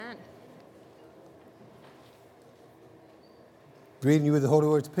Greeting you with the Holy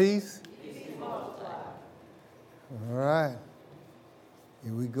Word's peace. All right,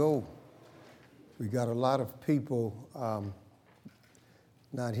 here we go. We got a lot of people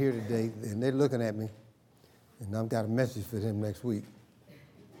not here today, and they're looking at me, and I've got a message for them next week.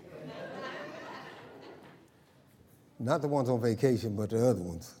 Not the ones on vacation, but the other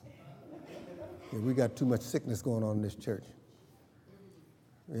ones. Yeah, we got too much sickness going on in this church.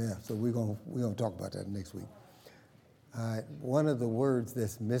 Yeah, so we're gonna talk about that next week. One of the words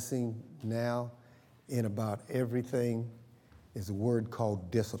that's missing now in about everything is a word called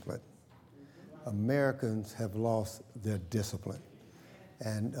discipline. Americans have lost their discipline.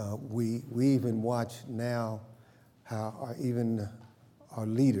 And we even watch now how even our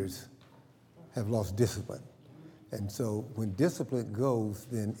leaders have lost discipline. And so when discipline goes,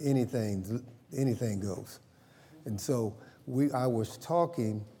 then anything goes. And so I was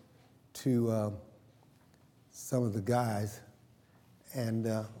talking to some of the guys, and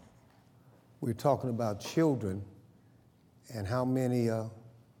we're talking about children and how many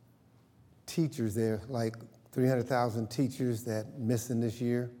teachers there, like 300,000 teachers that missing this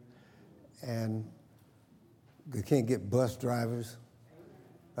year, and they can't get bus drivers,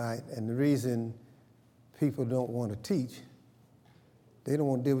 right? And the reason people don't want to teach, they don't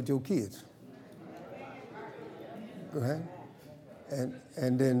want to deal with your kids, right?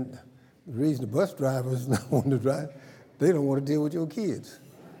 And then the reason the bus drivers don't want to drive, they don't want to deal with your kids.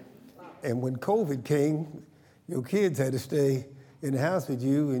 And when COVID came, your kids had to stay in the house with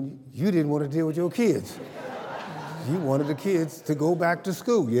you, and you didn't want to deal with your kids. You wanted the kids to go back to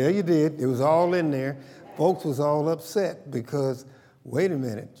school. Yeah, you did. It was all in there. Folks was all upset because, wait a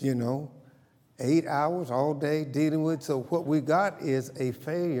minute, 8 hours all day dealing with. So what we got is a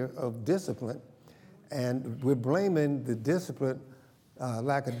failure of discipline, and we're blaming the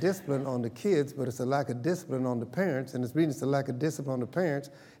lack of discipline on the kids, but it's a lack of discipline on the parents, and it's a lack of discipline on the parents,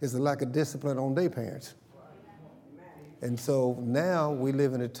 it's a lack of discipline on their parents. And so now we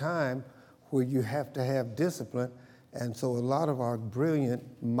live in a time where you have to have discipline, and so a lot of our brilliant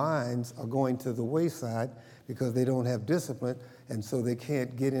minds are going to the wayside because they don't have discipline, and so they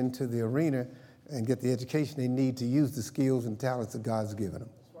can't get into the arena and get the education they need to use the skills and talents that God's given them.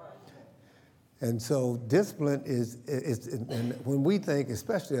 And so discipline is and when we think,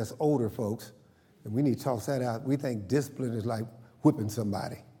 especially us older folks, and we need to toss that out, we think discipline is like whipping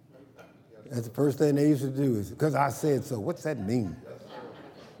somebody. That's the first thing they used to do is, because I said so. What's that mean?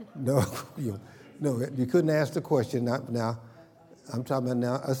 No, you couldn't ask the question. Now, I'm talking about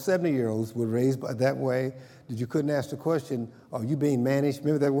now, a 70-year-olds were raised that way. You couldn't ask the question, are you being managed?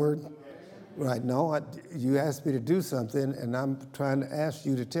 Remember that word? Right, no, you asked me to do something, and I'm trying to ask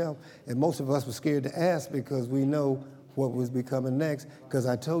you to tell. And most of us were scared to ask because we know what was becoming next, because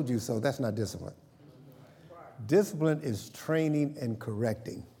I told you so. That's not discipline. Discipline is training and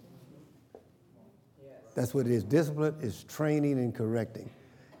correcting. That's what it is. Discipline is training and correcting.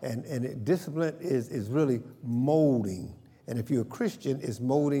 And discipline is really molding. And if you're a Christian, it's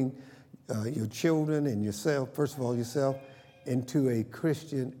molding your children and yourself, first of all yourself, into a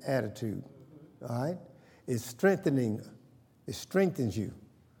Christian attitude. All right? It strengthens you,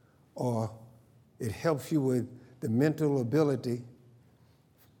 or it helps you with the mental ability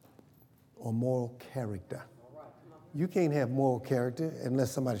or moral character. You can't have moral character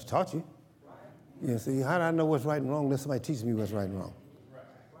unless somebody's taught you. See, how do I know what's right and wrong unless somebody teaches me what's right and wrong?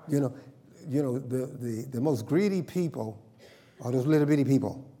 The most greedy people are those little bitty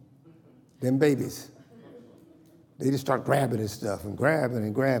people, them babies. They just start grabbing at stuff and grabbing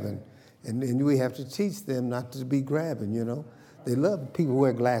and grabbing. And we have to teach them not to be grabbing, They love people who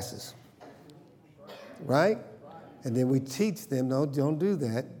wear glasses, right? And then we teach them, no, don't do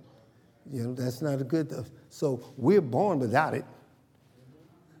that. That's not a good thing. So we're born without it.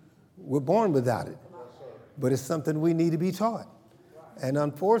 We're born without it. But it's something we need to be taught. And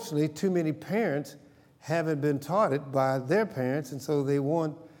unfortunately, too many parents haven't been taught it by their parents, and so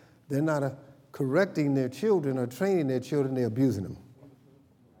they're not correcting their children or training their children, they're abusing them.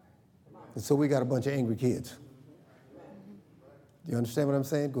 And so we got a bunch of angry kids. Do you understand what I'm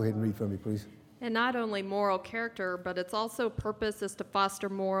saying? Go ahead and read for me, please. And not only moral character, but its also purpose is to foster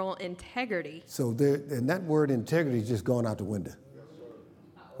moral integrity. So and that word integrity is just going out the window.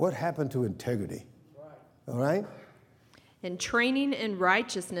 What happened to integrity? All right? And training in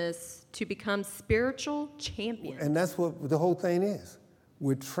righteousness to become spiritual champions. And that's what the whole thing is.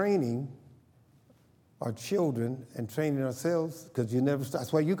 We're training our children and training ourselves, because you never stop.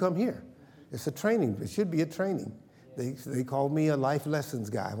 That's why you come here. It's a training. It should be a training. They call me a life lessons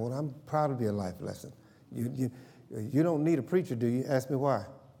guy. Well, I'm proud to be a life lesson. You don't need a preacher, do you? Ask me why.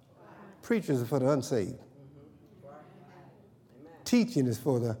 Preachers are for the unsaved. Teaching is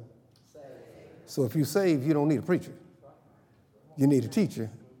for the So if you save, you don't need a preacher. You need a teacher.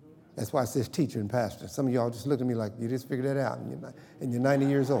 That's why it says teacher and pastor. Some of y'all just look at me like you just figured that out and you're 90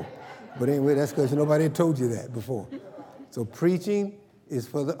 years old. But anyway, that's because nobody had told you that before. So preaching is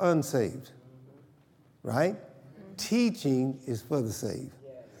for the unsaved, right? Teaching is for the saved.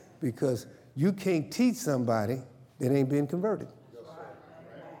 Because you can't teach somebody that ain't been converted.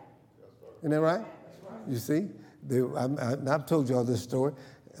 Isn't that right? You see? I've told y'all this story.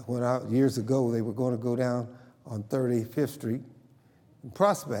 Years ago, they were going to go down on 35th Street in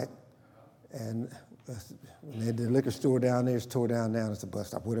Prospect, and they had the liquor store down there. It's tore down now. It's a bus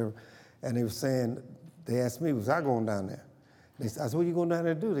stop, whatever. And they were saying, they asked me, was I going down there? I said, what are you going down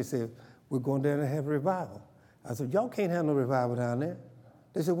there to do? They said, we're going down there to have a revival. I said, y'all can't have no revival down there.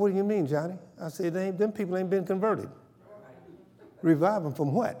 They said, what do you mean, Johnny? I said, them people ain't been converted. Revive them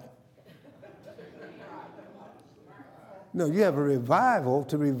from what? No, you have a revival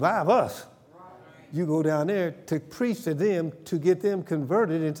to revive us. You go down there to preach to them, to get them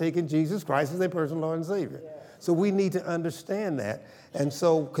converted and taking Jesus Christ as their personal Lord and Savior. So we need to understand that. And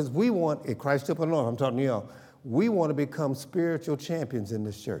so, because we want, at Christ up and Lord, I'm talking to y'all, we want to become spiritual champions in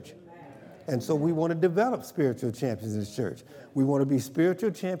this church. And so we want to develop spiritual champions in this church. We want to be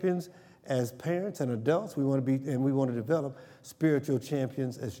spiritual champions as parents and adults. We want to develop spiritual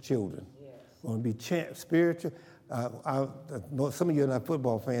champions as children. We want to be spiritual. Some of you are not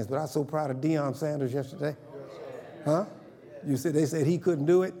football fans, but I was so proud of Deion Sanders yesterday. Huh? They said he couldn't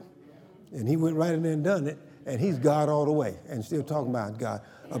do it, and he went right in there and done it, and he's God all the way, and still talking about God.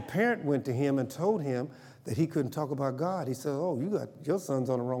 A parent went to him and told him that he couldn't talk about God. He said, oh, your son's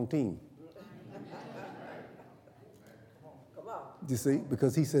on the wrong team. You see,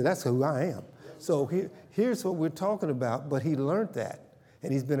 because he said, that's who I am. So here's what we're talking about, but he learned that,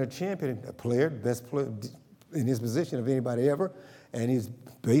 and he's been a champion, a player, best player in his position of anybody ever, and he's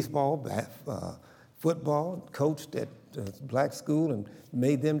baseball, football, coached at black school and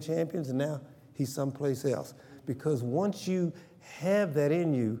made them champions, and now he's someplace else. Because once you have that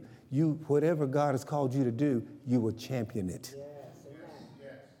in you, whatever God has called you to do, you will champion it. Yes.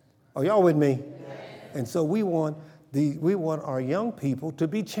 Are y'all with me? Yes. And so we want our young people to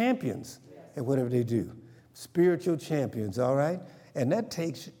be champions at whatever they do, spiritual champions. All right, and that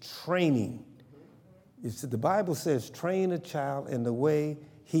takes training. The Bible says, train a child in the way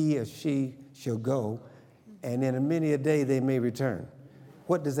he or she shall go, and in many a day they may return.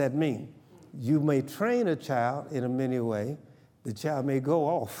 What does that mean? You may train a child in a many way. The child may go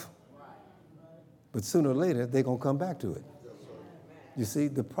off, but sooner or later they're going to come back to it. You see,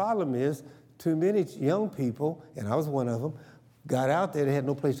 the problem is too many young people, and I was one of them, got out there, they had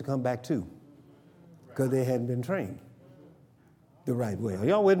no place to come back to because they hadn't been trained the right way. Are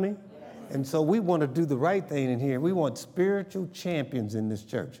y'all with me? And so we want to do the right thing in here. We want spiritual champions in this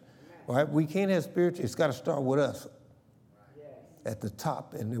church. All right? We can't have spiritual. It's got to start with us at the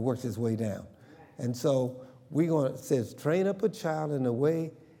top, and it works its way down. And so it says, train up a child in the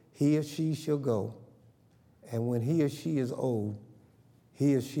way he or she shall go. And when he or she is old,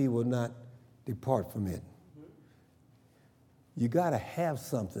 he or she will not depart from it. You got to have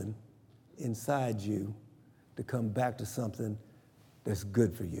something inside you to come back to something that's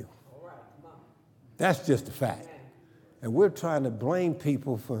good for you. That's just a fact. And we're trying to blame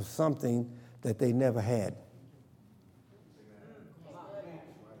people for something that they never had.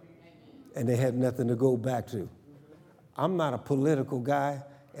 And they had nothing to go back to. I'm not a political guy,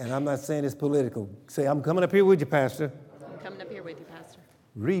 and I'm not saying it's political. Say, I'm coming up here with you, Pastor. I'm coming up here with you, Pastor.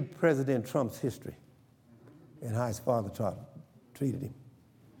 Read President Trump's history and how his father treated him.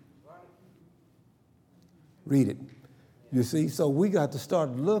 Read it. You see, so we got to start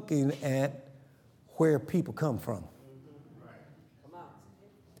looking at where people come from.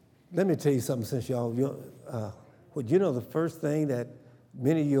 Let me tell you something, since y'all, the first thing that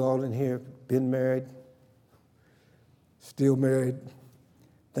many of you all in here been married, still married,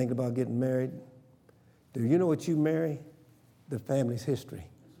 thinking about getting married. Do you know what you marry? The family's history.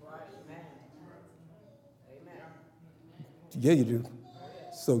 Yeah, you do.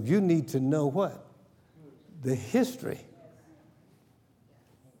 So you need to know what? The history.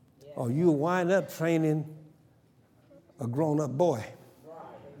 Or you'll wind up training a grown-up boy.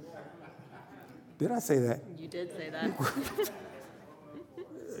 Did I say that? You did say that.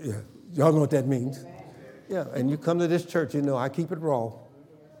 Yeah, y'all know what that means. Yeah, and you come to this church, you know I keep it raw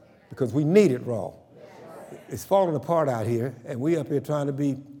because we need it raw. It's falling apart out here, and we up here trying to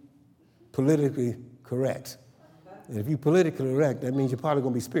be politically correct. And if you're politically correct, that means you're probably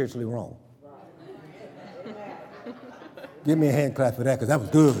going to be spiritually wrong. Give me a hand clap for that, because that was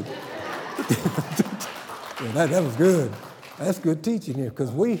good. Yeah, that was good. That's good teaching here,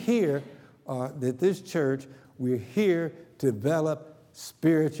 because we here that this church, we're here to develop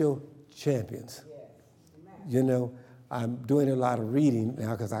spiritual champions. You know, I'm doing a lot of reading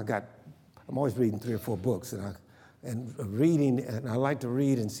now because I'm always reading 3 or 4 books, and I like to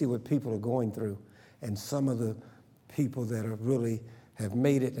read and see what people are going through, and some of the people that are really have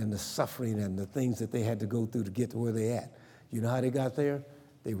made it, and the suffering and the things that they had to go through to get to where they at. You know how they got there?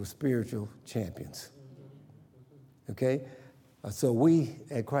 They were spiritual champions. Okay? So we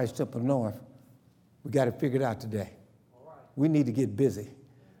at Christ Temple North, we got it figured out today. We need to get busy.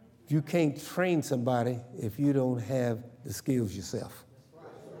 You can't train somebody if you don't have the skills yourself.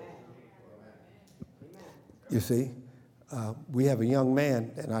 You see, we have a young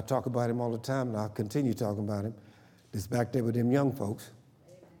man, and I talk about him all the time, and I'll continue talking about him, that's back there with them young folks.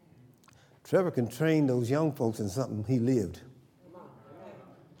 Trevor can train those young folks in something he lived.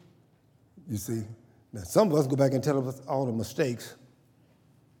 You see, now some of us go back and tell us all the mistakes,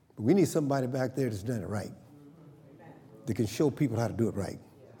 but we need somebody back there that's done it right, that can show people how to do it right.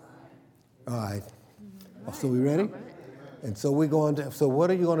 All right. So we ready? And so we're going to, so what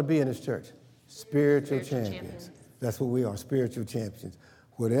are you going to be in this church? Spiritual champions. That's what we are, spiritual champions.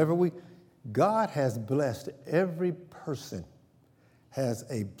 God has blessed every person has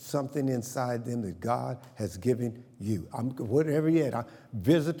something inside them that God has given you. Whatever you had,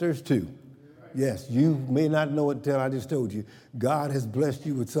 visitors too. Yes, you may not know it until I just told you. God has blessed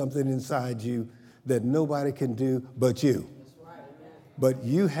you with something inside you that nobody can do but you. But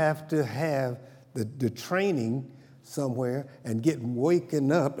you have to have the training somewhere and get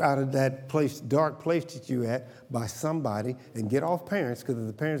waken up out of that dark place that you're at by somebody, and get off parents, because if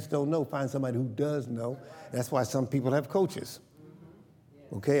the parents don't know, find somebody who does know. That's why some people have coaches.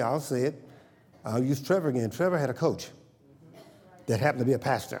 Okay, I'll say it. I'll use Trevor again. Trevor had a coach that happened to be a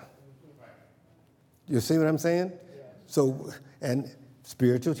pastor. You see what I'm saying? So, and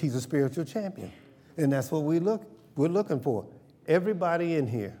he's a spiritual champion. And that's what we're looking for. Everybody in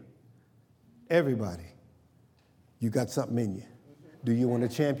here, everybody, you got something in you. Do you want to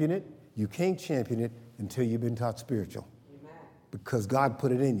champion it? You can't champion it until you've been taught spiritual. Because God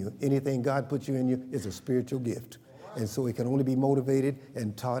put it in you. Anything God puts you in you is a spiritual gift. And so it can only be motivated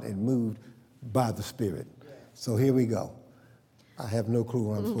and taught and moved by the Spirit. So here we go. I have no clue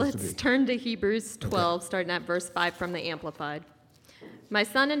where I'm supposed to be. Let's turn to Hebrews 12, starting at verse 5 from the Amplified. My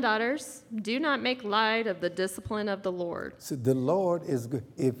son and daughters, do not make light of the discipline of the Lord. So the Lord is good.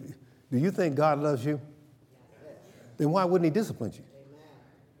 Do you think God loves you? Then why wouldn't he discipline you?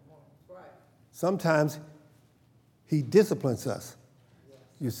 Sometimes he disciplines us.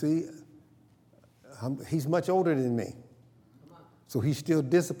 You see, he's much older than me. So he's still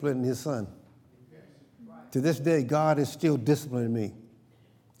disciplining his son. To this day, God is still disciplining me.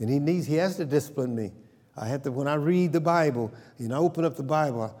 And he has to discipline me. When I read the Bible, and I open up the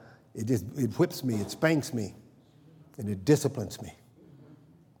Bible, it whips me, it spanks me, and it disciplines me.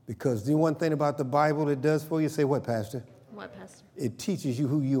 Because the one thing about the Bible it does for you, say what, Pastor? What, Pastor? It teaches you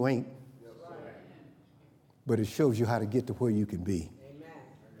who you ain't, but it shows you how to get to where you can be.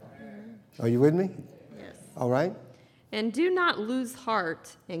 Amen. Are you with me? Yes. All right? And do not lose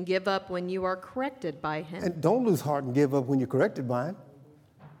heart and give up when you are corrected by him. And don't lose heart and give up when you're corrected by him.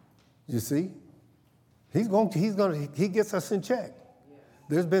 You see? He gets us in check.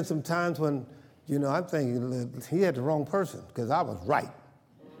 There's been some times when, I'm thinking he had the wrong person because I was right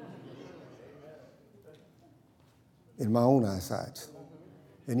in my own eyesight.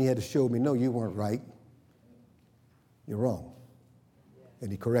 And he had to show me, no, you weren't right. You're wrong. And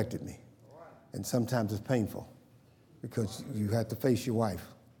he corrected me. And sometimes it's painful because you have to face your wife.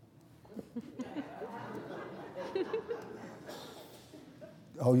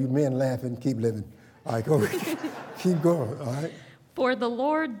 Oh, you men laughing, keep living. All right, go. Keep going, all right? For the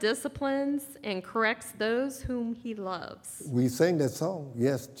Lord disciplines and corrects those whom he loves. We sing that song,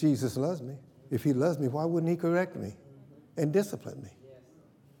 yes, Jesus loves me. If he loves me, why wouldn't he correct me and discipline me?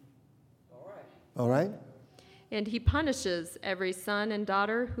 Yes. All right? And he punishes every son and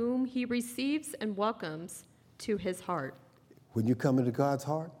daughter whom he receives and welcomes to his heart. When you come into God's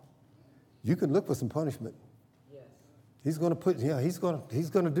heart, you can look for some punishment. He's going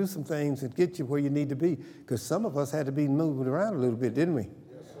to do some things and get you where you need to be. Because some of us had to be moved around a little bit, didn't we?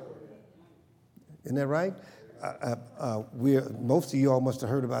 Yes, sir. Isn't that right? Most of you all must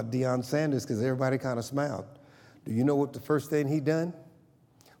have heard about Deion Sanders because everybody kind of smiled. Do you know what the first thing he done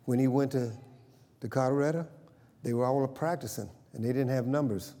when he went to Colorado? They were all practicing, and they didn't have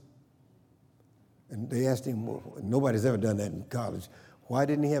numbers. And they asked him, well, nobody's ever done that in college. Why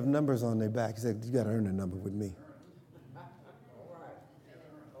didn't he have numbers on their back? He said, you got to earn a number with me.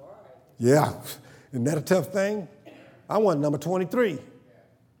 Yeah, isn't that a tough thing? I want number 23. He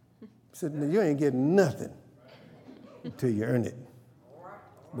said, no, you ain't getting nothing until you earn it.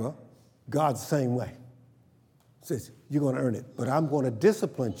 Well, God's the same way. He says, you're going to earn it, but I'm going to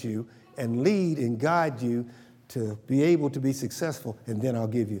discipline you and lead and guide you to be able to be successful, and then I'll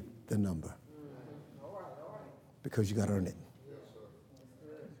give you the number. Because you got to earn it.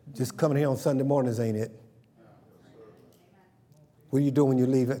 Just coming here on Sunday mornings ain't it. What do you do when you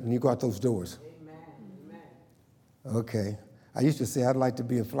leave it and you go out those doors? Okay. I used to say I'd like to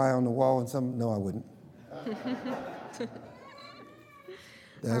be a fly on the wall and some. No, I wouldn't.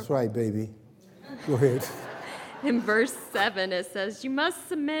 That's right, baby. Go ahead. In verse 7, it says, you must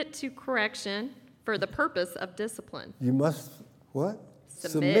submit to correction for the purpose of discipline. You must, what?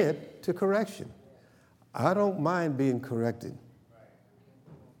 Submit to correction. I don't mind being corrected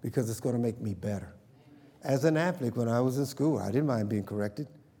because it's going to make me better. As an athlete, when I was in school, I didn't mind being corrected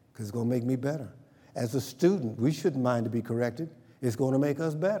because it's going to make me better. As a student, we shouldn't mind to be corrected. It's going to make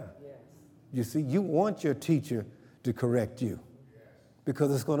us better. Yes. You see, you want your teacher to correct you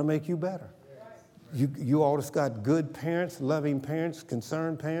because it's going to make you better. You always got good parents, loving parents,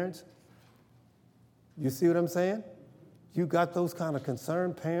 concerned parents. You see what I'm saying? You got those kind of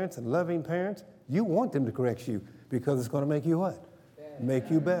concerned parents and loving parents. You want them to correct you because it's going to make you what?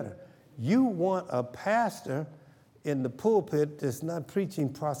 Make you better. You want a pastor in the pulpit that's not preaching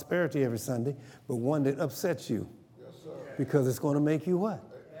prosperity every Sunday, but one that upsets you. Yes, sir. Because it's going to make you what?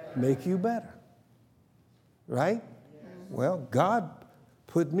 Make you better. Right? Yes. Well, God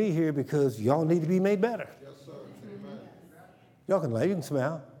put me here because y'all need to be made better. Yes, sir. Y'all can laugh, you can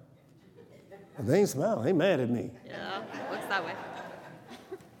smile. If they ain't smile, they ain't mad at me. Yeah, looks that way.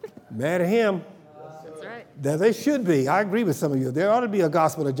 Mad at him. That's right. That they should be. I agree with some of you. There ought to be a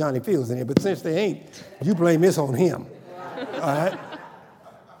gospel of Johnny Fields in here, but since they ain't, you blame this on him. All right?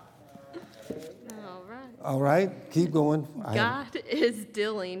 All right. All right, keep going. God is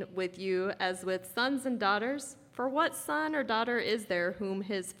dealing with you as with sons and daughters. For what son or daughter is there whom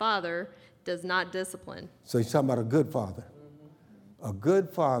his father does not discipline? So he's talking about a good father. A good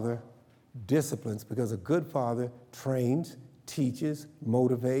father disciplines because a good father trains, teaches,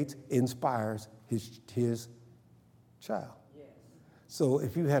 motivates, inspires his child. Yes. So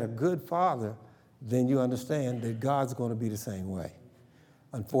if you had a good father, then you understand that God's going to be the same way.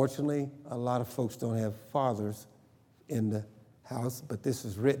 Unfortunately, a lot of folks don't have fathers in the house, but this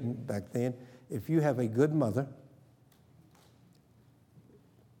is written back then. If you have a good mother,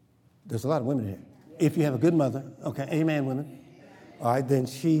 there's a lot of women here. If you have a good mother, okay, amen, women. All right, then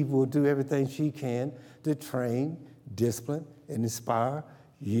she will do everything she can to train, discipline, and inspire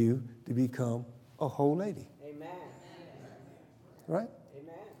you to become a whole lady. Amen. Right?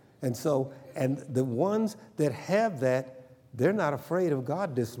 Amen. And so, and the ones that have that, they're not afraid of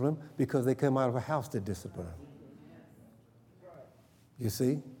God discipline because they come out of a house that discipline them. You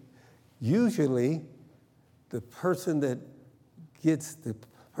see? Usually, the person that gets the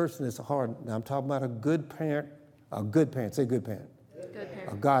person that's hard, now I'm talking about a good parent, say good parent. Good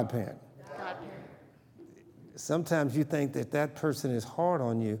parent. A God parent. God parent. Sometimes you think that that person is hard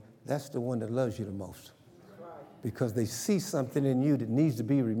on you, that's the one that loves you the most. Because they see something in you that needs to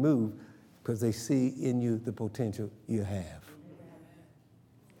be removed because they see in you the potential you have.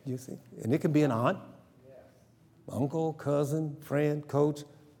 You see? And it can be an aunt, uncle, cousin, friend, coach.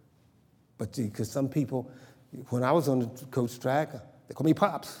 But because some people, when I was on the coach track, they called me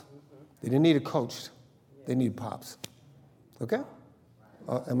Pops. They didn't need a coach. They needed Pops. Okay?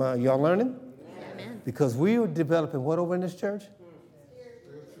 Y'all learning? Amen. Because we are developing what over in this church?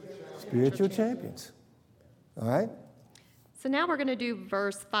 Spiritual champions. All right? So now we're going to do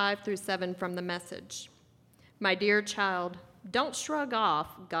verse 5 through 7 from the Message. My dear child, don't shrug off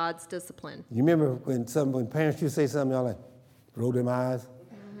God's discipline. You remember when parents used to say something, y'all like, roll them eyes?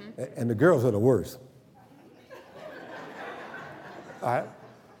 Mm-hmm. And the girls are the worst. All right?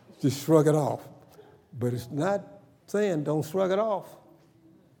 Just shrug it off. But it's not saying don't shrug it off.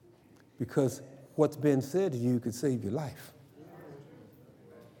 Because what's been said to you could save your life.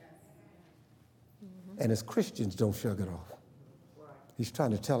 Mm-hmm. And as Christians, don't shrug it off. He's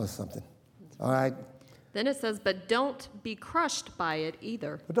trying to tell us something. All right? Then it says, but don't be crushed by it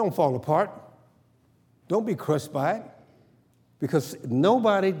either. But don't fall apart. Don't be crushed by it. Because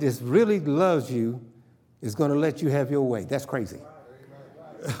nobody that really loves you is going to let you have your way. That's crazy.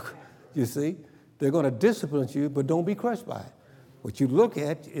 You see? They're going to discipline you, but don't be crushed by it. What you look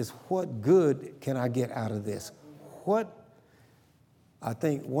at is what good can I get out of this? I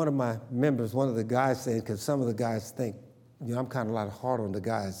think one of my members, one of the guys said, because some of the guys think, I'm kind of a lot hard on the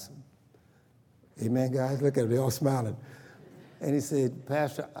guys. Amen, guys? Look at them, they're all smiling. And he said,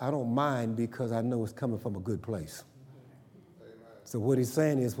 Pastor, I don't mind because I know it's coming from a good place. So what he's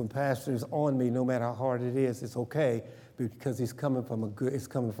saying is when pastor is on me, no matter how hard it is, it's okay because it's coming from a good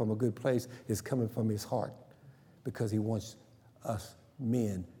place. It's coming from his heart because he wants us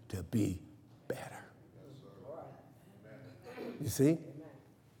men to be better. You see?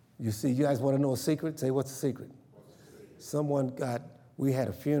 You see, you guys want to know a secret? Say, what's the secret? We had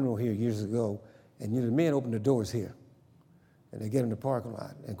a funeral here years ago, and the men opened the doors here. And they get in the parking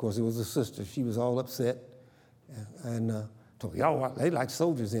lot. And, of course, it was a sister. She was all upset. And told me, y'all, they like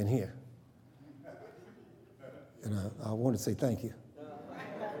soldiers in here. And I wanted to say thank you.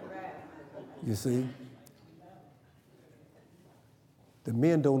 You see? The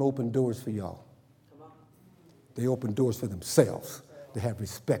men don't open doors for y'all. They open doors for themselves. They have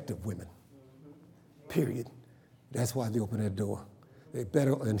respect of women. Period. That's why they open that door. They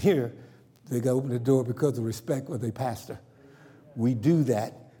better, and here, they got to open the door because of respect of their pastor. We do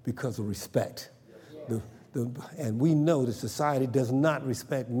that because of respect. And we know that society does not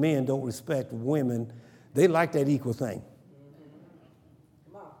respect men, don't respect women. They like that equal thing.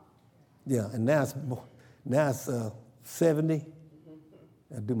 Yeah, and now it's 70.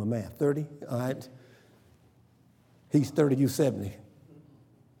 I do my math, 30, all right? He's 30, you 70.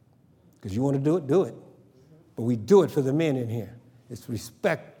 Because you want to do it. But we do it for the men in here. It's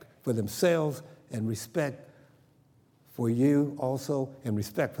respect for themselves and respect for you also and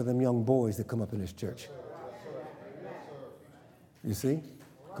respect for them young boys that come up in this church. You see?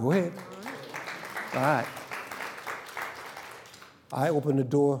 Go ahead. All right. I opened the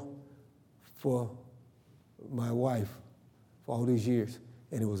door for my wife for all these years,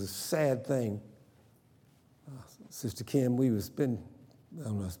 and it was a sad thing. Sister Kim, it's been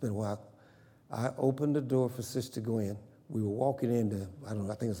a while. I opened the door for Sister Gwen. We were walking into, I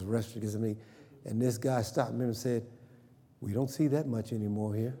think it's a restaurant, and this guy stopped me and said, "We don't see that much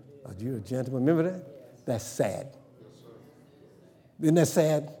anymore here. Are you a gentleman?" Remember that? That's sad. Isn't that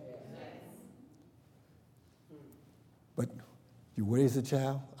sad? But you raise a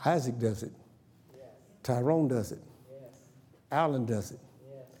child. Isaac does it. Tyrone does it. Alan does it.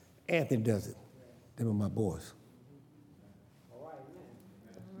 Anthony does it. Them are my boys.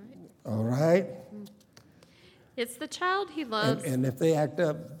 All right? It's the child he loves. And if they act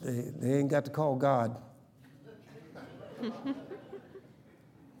up, they ain't got to call God.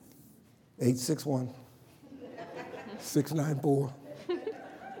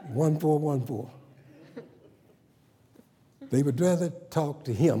 861-694-1414. They would rather talk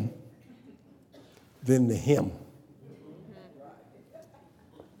to him than to him.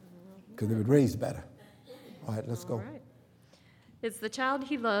 Because they would raise better. All right, let's go. All right. It's the child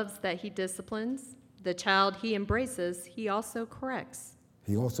he loves that he disciplines. The child he embraces, he also corrects.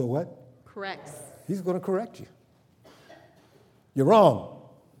 He also what? Corrects. He's going to correct you. You're wrong.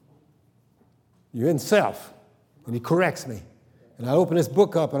 You're in self. And he corrects me. And I open this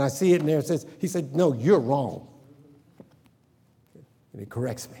book up and I see it in there. It says, he said, "No, you're wrong." And he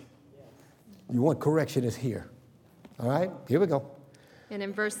corrects me. You want correction, is here. All right? Here we go. And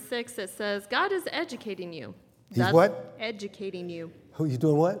in verse 6, it says, God is educating you. He's what? Educating you. Who, he's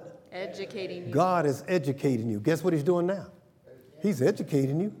doing what? Educating you. God is educating you. Guess what he's doing now? He's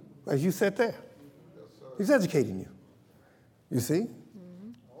educating you as you sat there. He's educating you. You see?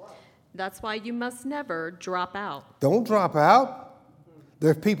 Mm-hmm. That's why you must never drop out. Don't drop out.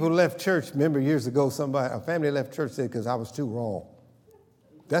 There are people who left church. Remember years ago, a family left church said because I was too wrong.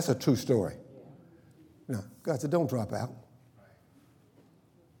 That's a true story. No, God said, don't drop out.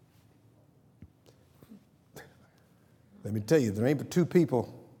 Let me tell you, there ain't but two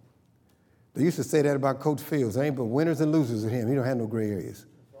people. They used to say that about Coach Fields. There ain't but winners and losers with him. He don't have no gray areas.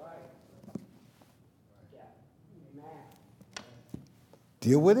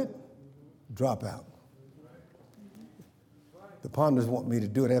 Deal with it, drop out. The Palmers want me to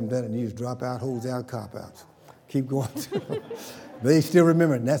do it. I haven't done it in years. Drop out, holds out, cop outs. Keep going. They still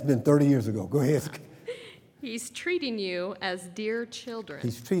remember it, and that's been 30 years ago. Go ahead. He's treating you as dear children.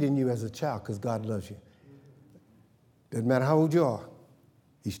 He's treating you as a child because God loves you. Doesn't matter how old you are,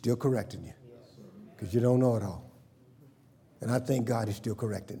 he's still correcting you because you don't know it all. And I thank God he's still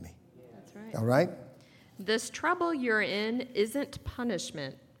correcting me. That's right. All right? This trouble you're in isn't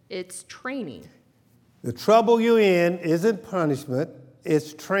punishment, it's training. The trouble you're in isn't punishment,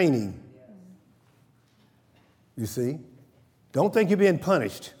 it's training. You see? Don't think you're being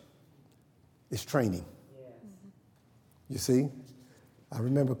punished. It's training. You see? I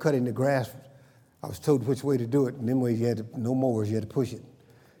remember cutting the grass. I was told which way to do it, and then ways you had to, no mowers, you had to push it.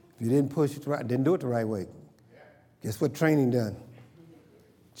 If you didn't push it right, didn't do it the right way. Guess what training done?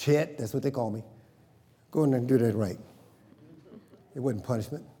 Chet, that's what they call me. Go in there and do that right. It wasn't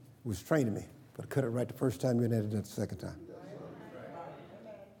punishment. It was training me. But I cut it right the first time, you had to do it the second time.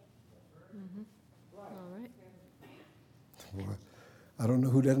 I don't know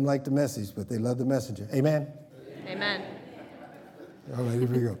who doesn't like the message, but they love the messenger. Amen? Amen. All right, here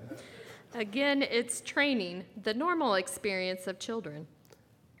we go. Again, it's training, the normal experience of children.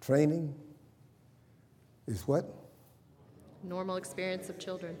 Training is what? Normal experience of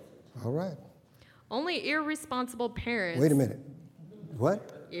children. All right. Only irresponsible parents. Wait a minute.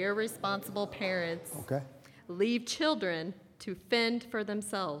 What? Irresponsible parents Okay. leave children to fend for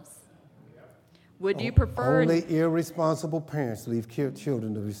themselves. Would you prefer? Only irresponsible parents leave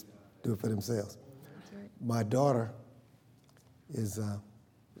children to do it for themselves. That's right. My daughter is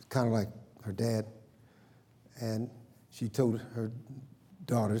kind of like her dad, and she told her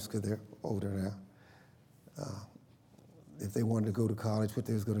daughters, because they're older now, if they wanted to go to college, what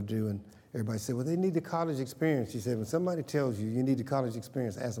they was going to do, and everybody said, well, they need the college experience. She said, when somebody tells you you need the college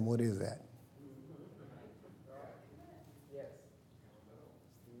experience, ask them, what is that?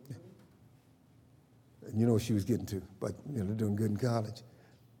 And you know what she was getting to, but they're doing good in college.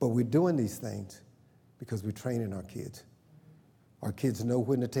 But we're doing these things because we're training our kids. Our kids know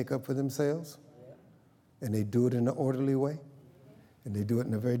when to take up for themselves, and they do it in an orderly way, and they do it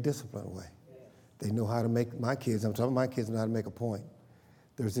in a very disciplined way. They know how to make, my kids, I'm talking about my kids, know how to make a point.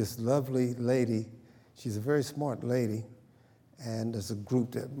 There's this lovely lady, she's a very smart lady, and there's a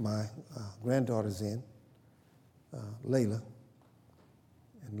group that my granddaughter's in, Layla,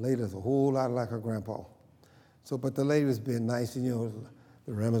 and Layla's a whole lot like her grandpa. So, but the lady was being nice, and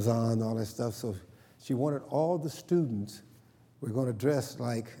the Ramazan, all that stuff, so she wanted all the students, we're going to dress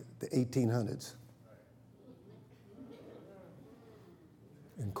like the 1800s.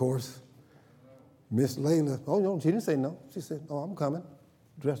 And of course, Miss Layla, oh no, she didn't say no. She said, oh, I'm coming,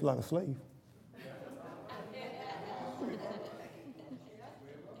 dressed like a slave.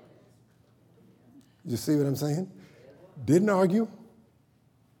 You see what I'm saying? Didn't argue,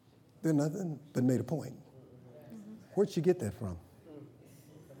 did nothing, but made a point. Where'd she get that from?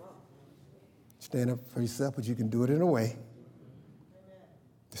 Stand up for yourself, but you can do it in a way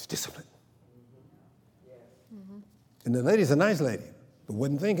that's discipline. Mm-hmm. And the lady's a nice lady, but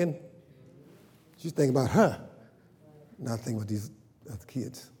wasn't thinking. She's thinking about her, not thinking about these other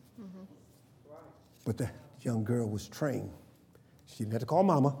kids. Mm-hmm. But the young girl was trained. She didn't have to call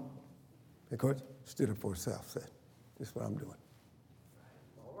mama. Of course, stood up for herself, said, this is what I'm doing.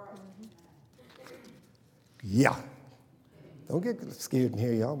 Mm-hmm. Yeah. Don't get scared in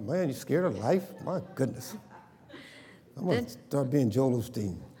here, y'all. Man, you scared of life? My goodness. I'm going to start being Joel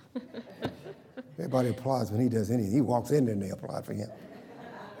Osteen. Everybody applauds when he does anything. He walks in there and they applaud for him.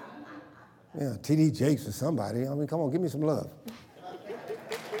 Yeah, T.D. Jakes or somebody. I mean, come on, give me some love.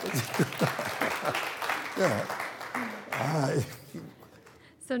 Yeah. All right.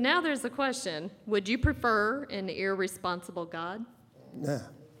 So now there's a question. Would you prefer an irresponsible God? Yeah.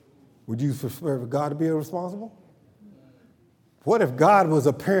 Would you prefer for God to be irresponsible? What if God was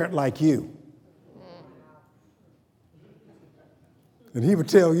a parent like you? And he would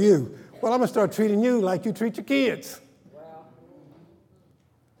tell you, well, I'm going to start treating you like you treat your kids.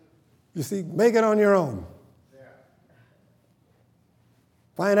 You see, make it on your own.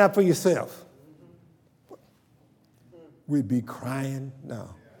 Find out for yourself. We'd be crying.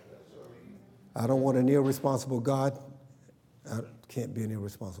 No. I don't want an irresponsible God. I can't be an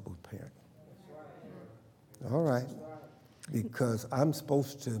irresponsible parent. All right. Because I'm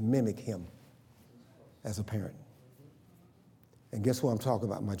supposed to mimic him as a parent. And guess what I'm talking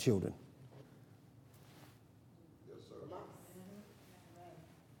about? My children.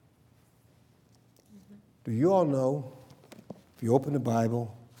 Do you all know, if you open the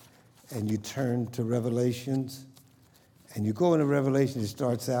Bible and you turn to Revelations, and you go into Revelation, it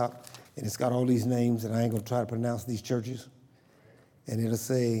starts out, and it's got all these names, and I ain't going to try to pronounce these churches, and it'll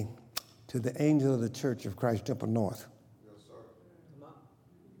say, to the angel of the church of Christ Temple North. Yes, sir.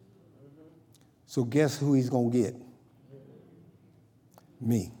 So guess who he's going to get?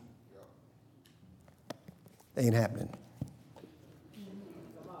 Me. Ain't happening.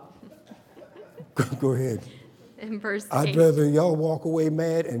 Go ahead. In verse 8. I'd rather y'all walk away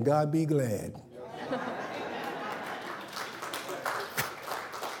mad and God be glad.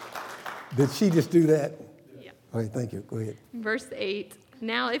 Did she just do that? Yeah. All right, thank you. Go ahead. Verse 8.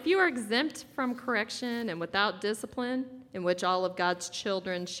 Now, if you are exempt from correction and without discipline, in which all of God's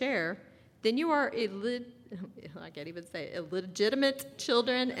children share, then you are I can't even say it, illegitimate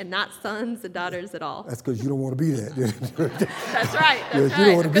children and not sons and daughters at all. That's because you don't want to be that. That's right. That's yes, right. You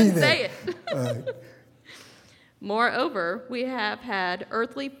don't want to be that. that. Say it. Moreover, we have had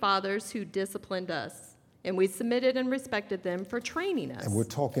earthly fathers who disciplined us, and we submitted and respected them for training us. And we're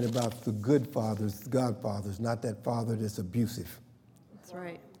talking about the good fathers, the godfathers, not that father that's abusive. That's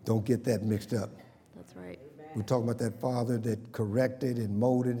right. Don't get that mixed up. That's right. We're talking about that father that corrected and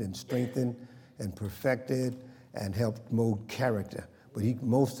molded and strengthened and perfected and helped mold character. But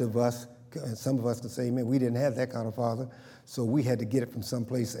most of us, some of us can say, man, we didn't have that kind of father, so we had to get it from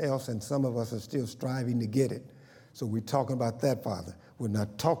someplace else, and some of us are still striving to get it. So we're talking about that father. We're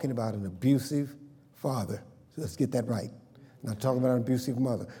not talking about an abusive father. So let's get that right. Not talking about an abusive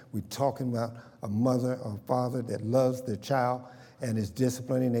mother. We're talking about a mother or father that loves their child and is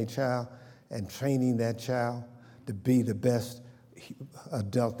disciplining their child and training that child to be the best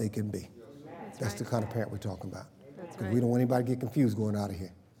adult they can be. That's the kind of parent we're talking about. Because we don't want anybody to get confused going out of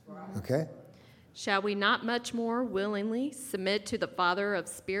here. Okay? Shall we not much more willingly submit to the Father of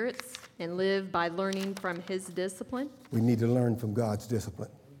spirits and live by learning from his discipline? We need to learn from God's discipline.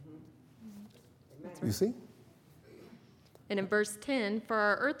 You see? And in verse 10, for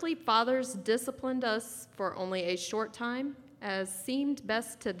our earthly fathers disciplined us for only a short time, as seemed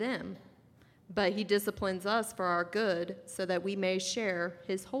best to them. But he disciplines us for our good, so that we may share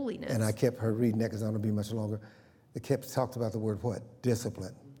his holiness. And I kept her reading that because I don't want to be much longer. It kept talked about the word what?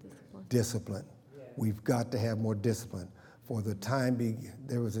 Discipline. Discipline. We've got to have more discipline. For the time being,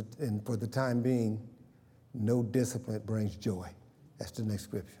 for the time being, no discipline brings joy. That's the next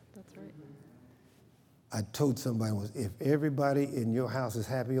scripture. That's right. I told somebody once, if everybody in your house is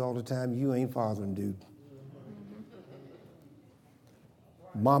happy all the time, you ain't fathering, dude.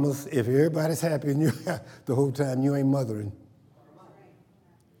 Mamas, if everybody's happy in your house the whole time, you ain't mothering.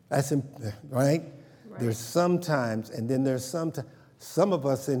 That's right? There's sometimes, and then there's some of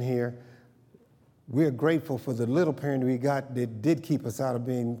us in here, we're grateful for the little parent we got that did keep us out of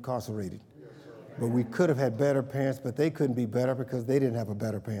being incarcerated. But we could have had better parents, but they couldn't be better because they didn't have a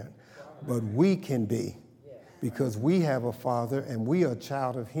better parent. But we can be, because we have a father and we are a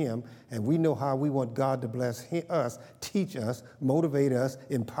child of him, and we know how we want God to bless us, teach us, motivate us,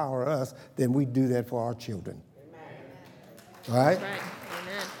 empower us. Then we do that for our children. All right? That's right.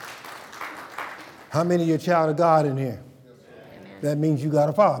 Amen. How many of you are a child of God in here? Amen. That means you got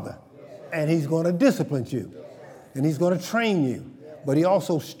a father, and he's going to discipline you, and he's going to train you, but he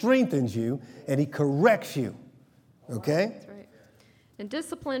also strengthens you, and he corrects you. Okay? That's right. And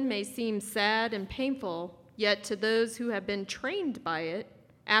discipline may seem sad and painful, yet to those who have been trained by it,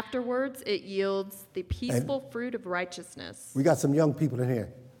 afterwards it yields the peaceful fruit of righteousness. We got some young people in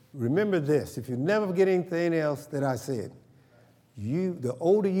here. Remember this, if you never forget anything else that I said, the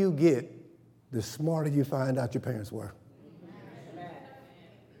older you get, the smarter you find out your parents were.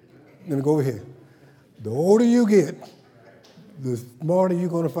 Let me go over here. The older you get, the smarter you're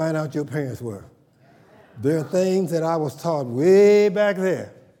going to find out your parents were. There are things that I was taught way back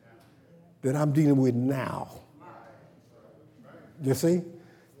there that I'm dealing with now. You see?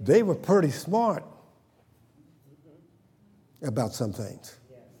 They were pretty smart about some things.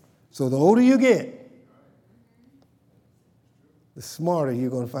 So the older you get, the smarter you're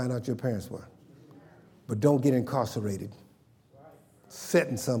going to find out your parents were. But don't get incarcerated, set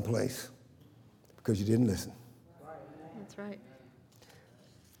in some place because you didn't listen. That's right.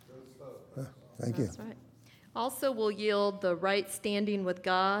 Thank you. That's right. Also will yield the right standing with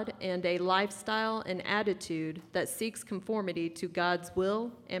God and a lifestyle and attitude that seeks conformity to God's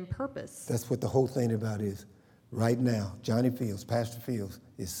will and purpose. That's what the whole thing about is. Right now, Johnny Fields, Pastor Fields,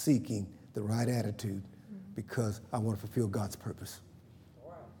 is seeking the right attitude because I want to fulfill God's purpose.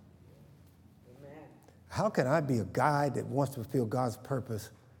 How can I be a guy that wants to fulfill God's purpose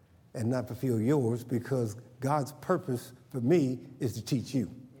and not fulfill yours, because God's purpose for me is to teach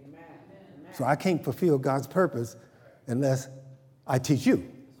you. Amen. So I can't fulfill God's purpose unless I teach you.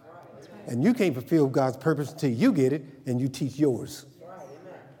 And you can't fulfill God's purpose until you get it and you teach yours.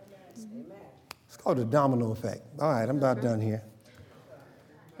 It's called the domino effect. All right, I'm about done here.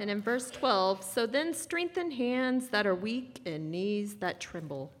 And in verse 12, so then strengthen hands that are weak and knees that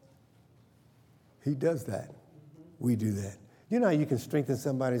tremble. He does that. We do that. You know how you can strengthen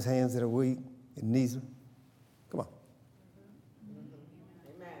somebody's hands that are weak and knees? Come on.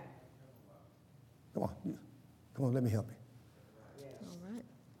 Amen. Come on, let me help you. All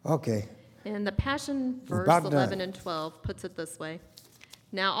right. Okay. And the Passion verse 11 and 12 puts it this way.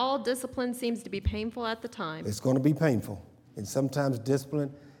 Now all discipline seems to be painful at the time. It's going to be painful. And sometimes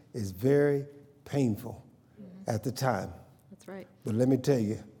discipline is very painful at the time. That's right. But let me tell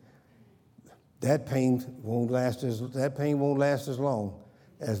you, that pain won't last as long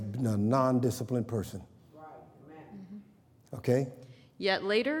as a non-disciplined person. Okay? Yet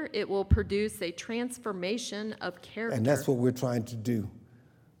later it will produce a transformation of character. And that's what we're trying to do.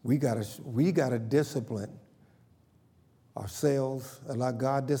 We gotta discipline ourselves, allow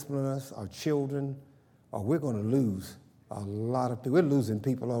God discipline us, our children, or we're going to lose a lot of people. We're losing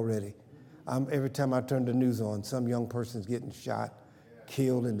people already. Every time I turn the news on, some young person's getting shot,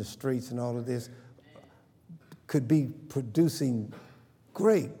 killed in the streets and all of this. Could be producing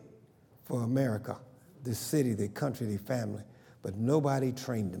great for America, this city, their country, their family. But nobody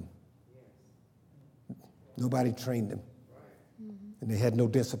trained them. Nobody trained them. And they had no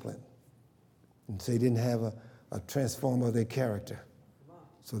discipline. And so they didn't have a transformer of their character.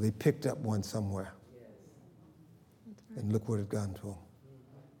 So they picked up one somewhere. And look what it's done to them.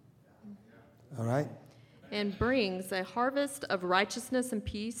 All right? And brings a harvest of righteousness and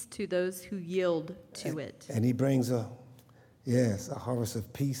peace to those who yield to it. And he brings a harvest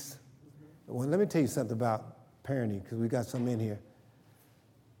of peace. Well, let me tell you something about parenting, because we got some in here.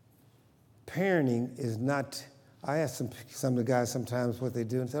 Parenting is not, I ask some of the guys sometimes what they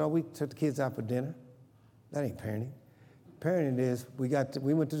do and said, we took the kids out for dinner. That ain't parenting. Parenting is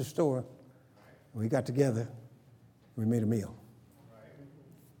we went to the store, we got together, we made a meal.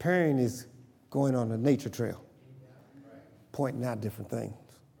 Parenting is going on a nature trail, pointing out different things.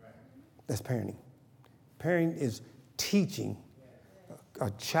 That's parenting. Parenting is teaching a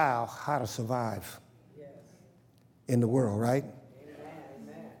child how to survive in the world, right?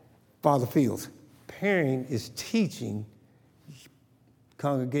 Father Fields. Parenting is teaching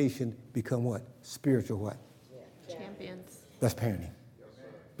congregation become what? Spiritual what? Champions. That's parenting.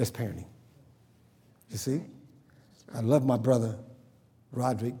 That's parenting. You see? I love my brother,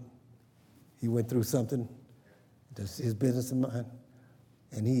 Roderick. He went through something, his business and mine,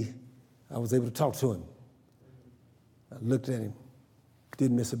 and I was able to talk to him. I looked at him,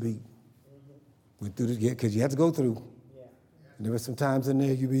 didn't miss a beat. Went through this, because you had to go through. And there were some times in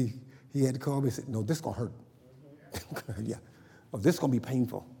there he had to call me and say, no, this is going to hurt. Yeah. Or this is going to be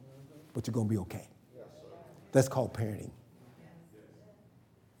painful, but you're going to be okay. That's called parenting.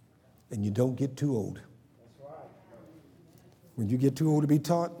 And you don't get too old. When you get too old to be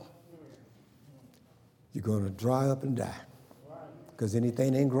taught, you're going to dry up and die. Because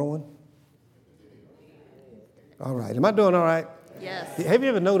anything ain't growing. All right. Am I doing all right? Yes. Have you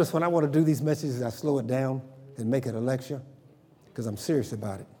ever noticed when I want to do these messages, I slow it down and make it a lecture? Because I'm serious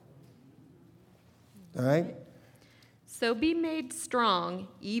about it. All right? So be made strong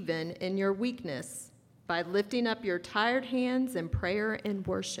even in your weakness by lifting up your tired hands in prayer and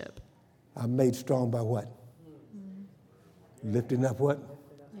worship. I'm made strong by what? Lifting up what?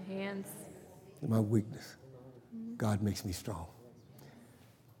 Your hands. My weakness. God makes me strong.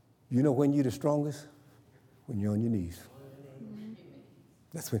 You know when you're the strongest? When you're on your knees.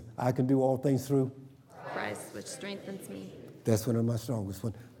 That's when I can do all things through Christ, which strengthens me. That's when I'm my strongest.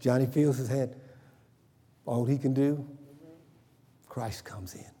 When Johnny Fields has had all he can do, Christ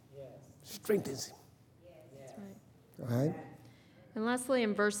comes in, strengthens him. That's right. All right? And lastly,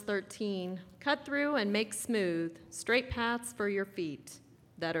 in verse 13, cut through and make smooth straight paths for your feet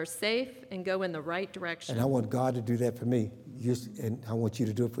that are safe and go in the right direction. And I want God to do that for me, and I want you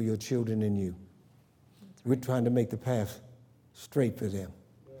to do it for your children and you. Right. We're trying to make the path straight for them.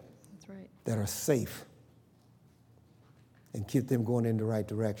 That's right. That are safe and keep them going in the right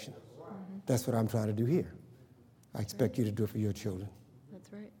direction. Mm-hmm. That's what I'm trying to do here. I expect you to do it for your children.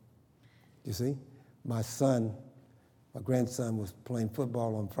 That's right. You see, my grandson was playing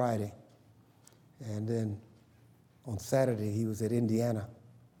football on Friday, and then on Saturday he was at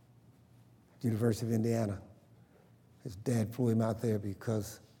University of Indiana. His dad flew him out there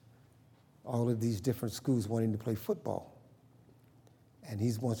because all of these different schools want him to play football. And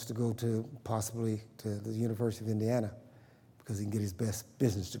he wants to go possibly to the University of Indiana because he can get his best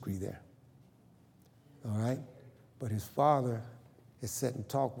business degree there. All right? But his father has sat and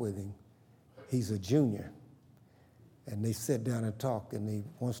talked with him. He's a junior. And they sit down and talk, and he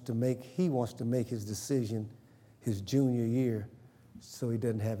wants to make his decision his junior year so he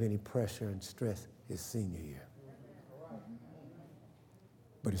doesn't have any pressure and stress his senior year.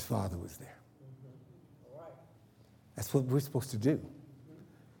 But his father was there. That's what we're supposed to do.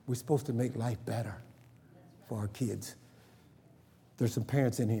 We're supposed to make life better for our kids. There's some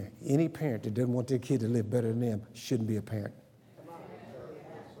parents in here. Any parent that doesn't want their kid to live better than them shouldn't be a parent.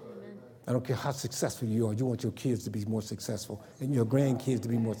 I don't care how successful you are. You want your kids to be more successful and your grandkids to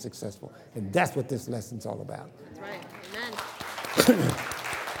be more successful. And that's what this lesson's all about. That's right. Amen.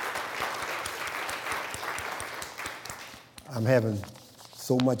 I'm having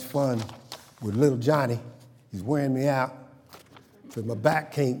so much fun with little Johnny. He's wearing me out because my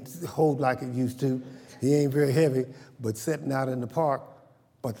back can't hold like it used to. He ain't very heavy, but sitting out in the park.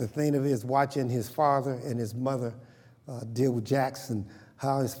 But the thing of it is watching his father and his mother deal with Jackson,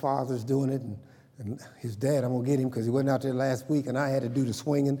 how his father's doing it, and his dad, I'm going to get him because he wasn't out there last week, and I had to do the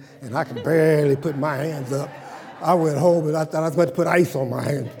swinging, and I could barely put my hands up. I went home, and I thought I was going to put ice on my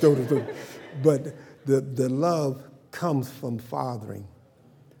hands. But the love comes from fathering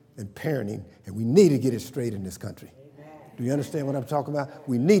and parenting, and we need to get it straight in this country. Do you understand what I'm talking about?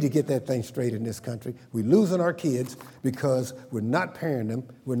 We need to get that thing straight in this country. We're losing our kids because we're not parenting them,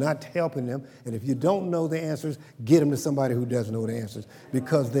 we're not helping them, and if you don't know the answers, get them to somebody who does know the answers,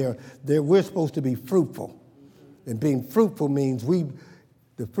 because we're supposed to be fruitful. And being fruitful means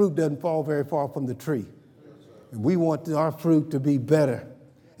the fruit doesn't fall very far from the tree. And we want our fruit to be better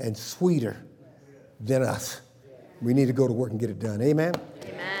and sweeter than us. We need to go to work and get it done. Amen?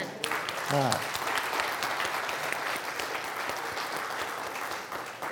 Amen. All right.